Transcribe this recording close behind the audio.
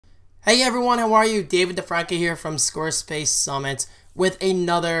Hey everyone, how are you? David DeFranco here from Squarespace Summit with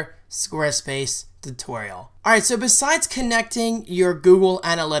another Squarespace tutorial. Alright, so besides connecting your Google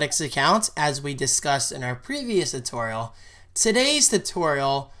Analytics account, as we discussed in our previous tutorial, today's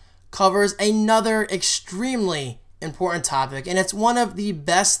tutorial covers another extremely important topic, and it's one of the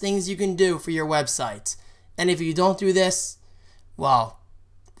best things you can do for your website. And if you don't do this, well,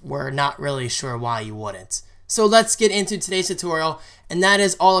 we're not really sure why you wouldn't. So let's get into today's tutorial, and that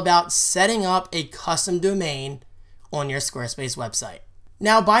is all about setting up a custom domain on your Squarespace website.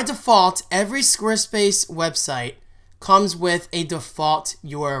 Now, by default, every Squarespace website comes with a default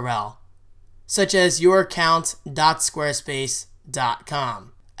URL, such as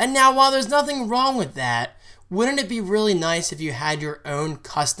youraccount.squarespace.com. And now, while there's nothing wrong with that, wouldn't it be really nice if you had your own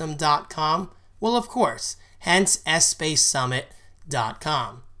custom.com? Well, of course, hence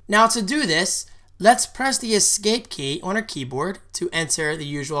sSpaceSummit.com. Now, to do this, let's press the Escape key on our keyboard to enter the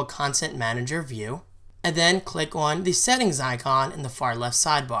usual Content Manager view, and then click on the settings icon in the far left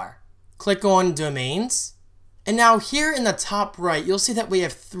sidebar. Click on Domains, and now here in the top right, you'll see that we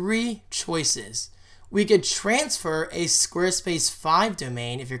have three choices. We could transfer a Squarespace 5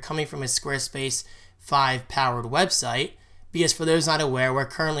 domain if you're coming from a Squarespace 5 powered website, because for those not aware, we're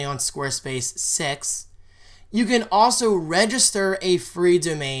currently on Squarespace 6. You can also register a free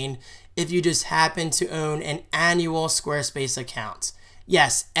domain if you just happen to own an annual Squarespace account.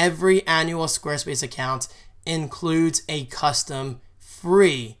 Yes, every annual Squarespace account includes a custom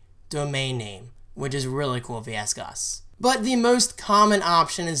free domain name, which is really cool if you ask us. But the most common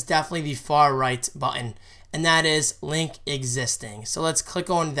option is definitely the far right button, and that is link existing. So let's click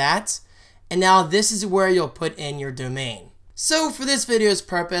on that, and now this is where you'll put in your domain. So for this video's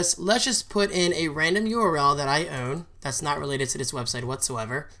purpose, let's just put in a random URL that I own that's not related to this website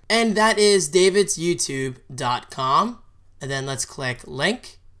whatsoever, and that is davidsyoutube.com, and then let's click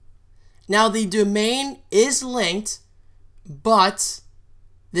link. Now the domain is linked, but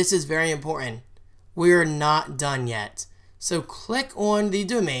this is very important. We're not done yet. So click on the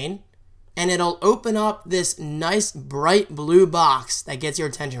domain, and it'll open up this nice bright blue box that gets your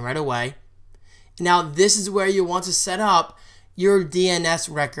attention right away. Now this is where you want to set up your DNS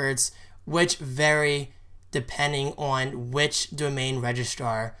records, which vary depending on which domain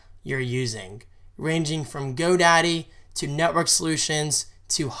registrar you're using, ranging from GoDaddy to Network Solutions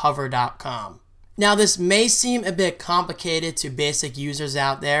to hover.com. Now this may seem a bit complicated to basic users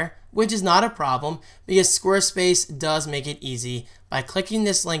out there, which is not a problem because Squarespace does make it easy by clicking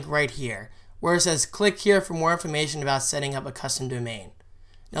this link right here, where it says click here for more information about setting up a custom domain.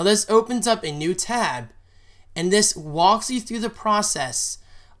 Now this opens up a new tab, and this walks you through the process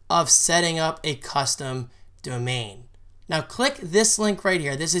of setting up a custom domain. Now click this link right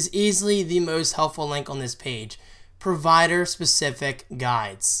here. This is easily the most helpful link on this page, provider specific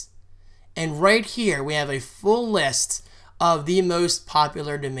guides. And right here we have a full list of the most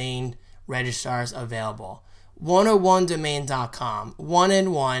popular domain registrars available. 101domain.com,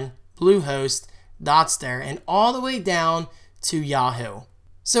 1&1, Bluehost, Dotster, and all the way down to Yahoo.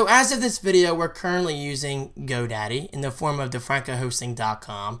 So as of this video, we're currently using GoDaddy in the form of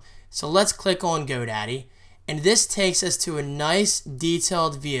defrancohosting.com. So let's click on GoDaddy, and this takes us to a nice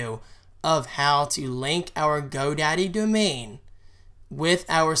detailed view of how to link our GoDaddy domain with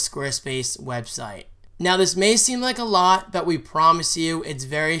our Squarespace website. Now this may seem like a lot, but we promise you it's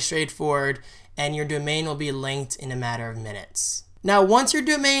very straightforward, and your domain will be linked in a matter of minutes. Now once your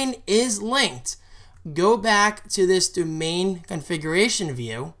domain is linked, go back to this domain configuration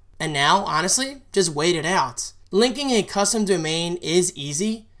view, and now honestly, just wait it out. Linking a custom domain is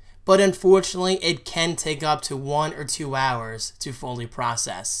easy, but unfortunately it can take up to 1 or 2 hours to fully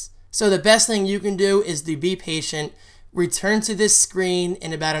process. So the best thing you can do is to be patient, return to this screen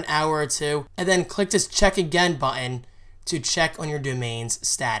in about an hour or two, and then click this check again button to check on your domain's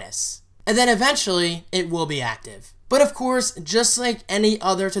status. And then eventually it will be active. But of course, just like any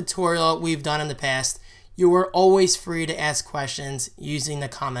other tutorial we've done in the past, you are always free to ask questions using the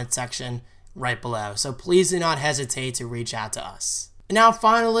comment section right below. So please do not hesitate to reach out to us. And now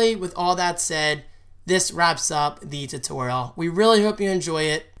finally, with all that said, this wraps up the tutorial. We really hope you enjoy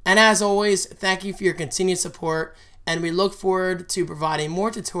it. And as always, thank you for your continued support, and we look forward to providing more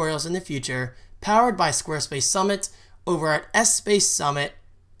tutorials in the future powered by Squarespace Summit over at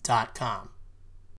sSpaceSummit.com.